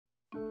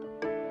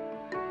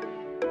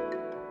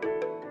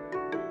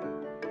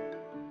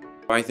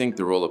I think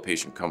the role of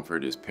patient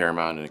comfort is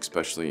paramount, and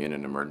especially in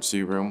an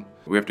emergency room.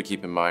 We have to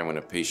keep in mind when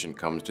a patient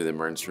comes to the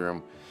emergency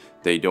room,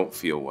 they don't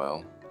feel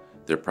well.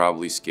 They're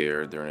probably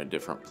scared, they're in a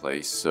different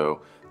place.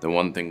 So the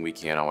one thing we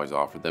can't always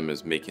offer them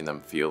is making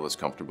them feel as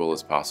comfortable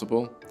as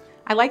possible.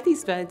 I like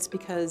these beds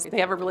because they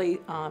have a really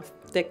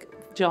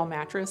thick gel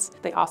mattress.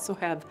 They also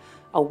have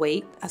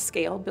a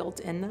scale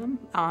built in them.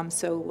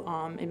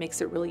 So it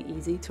makes it really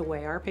easy to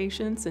weigh our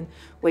patients, and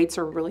weights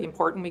are really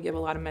important. We give a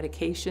lot of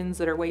medications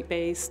that are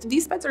weight-based.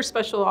 These beds are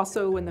special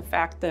also in the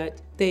fact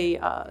that they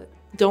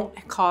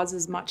don't cause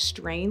as much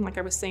strain, like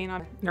I was saying,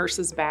 on a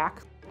nurse's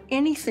back.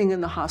 Anything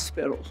in the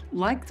hospital,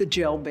 like the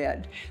gel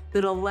bed,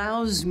 that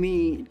allows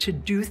me to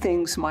do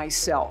things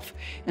myself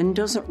and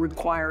doesn't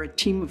require a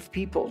team of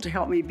people to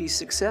help me be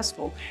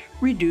successful,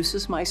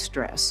 reduces my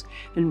stress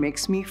and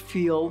makes me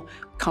feel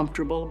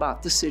comfortable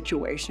about the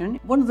situation.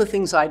 One of the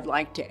things I'd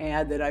like to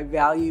add that I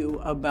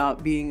value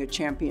about being a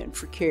champion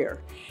for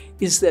care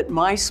is that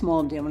my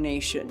small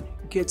donation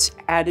gets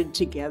added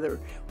together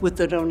with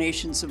the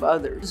donations of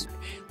others.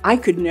 I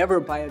could never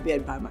buy a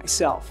bed by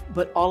myself,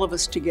 but all of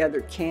us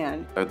together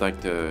can. I'd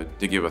like to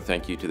give a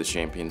thank you to the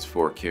Champions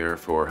for Care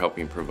for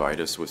helping provide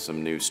us with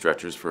some new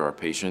stretchers for our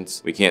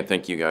patients. We can't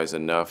thank you guys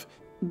enough.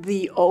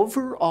 The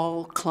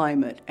overall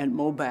climate at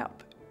MoBap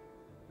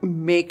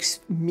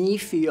makes me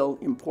feel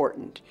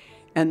important,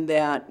 and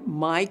that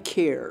my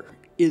care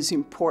is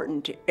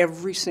important to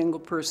every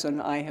single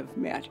person I have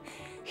met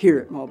here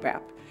at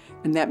MoBap,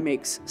 and that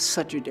makes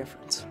such a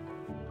difference.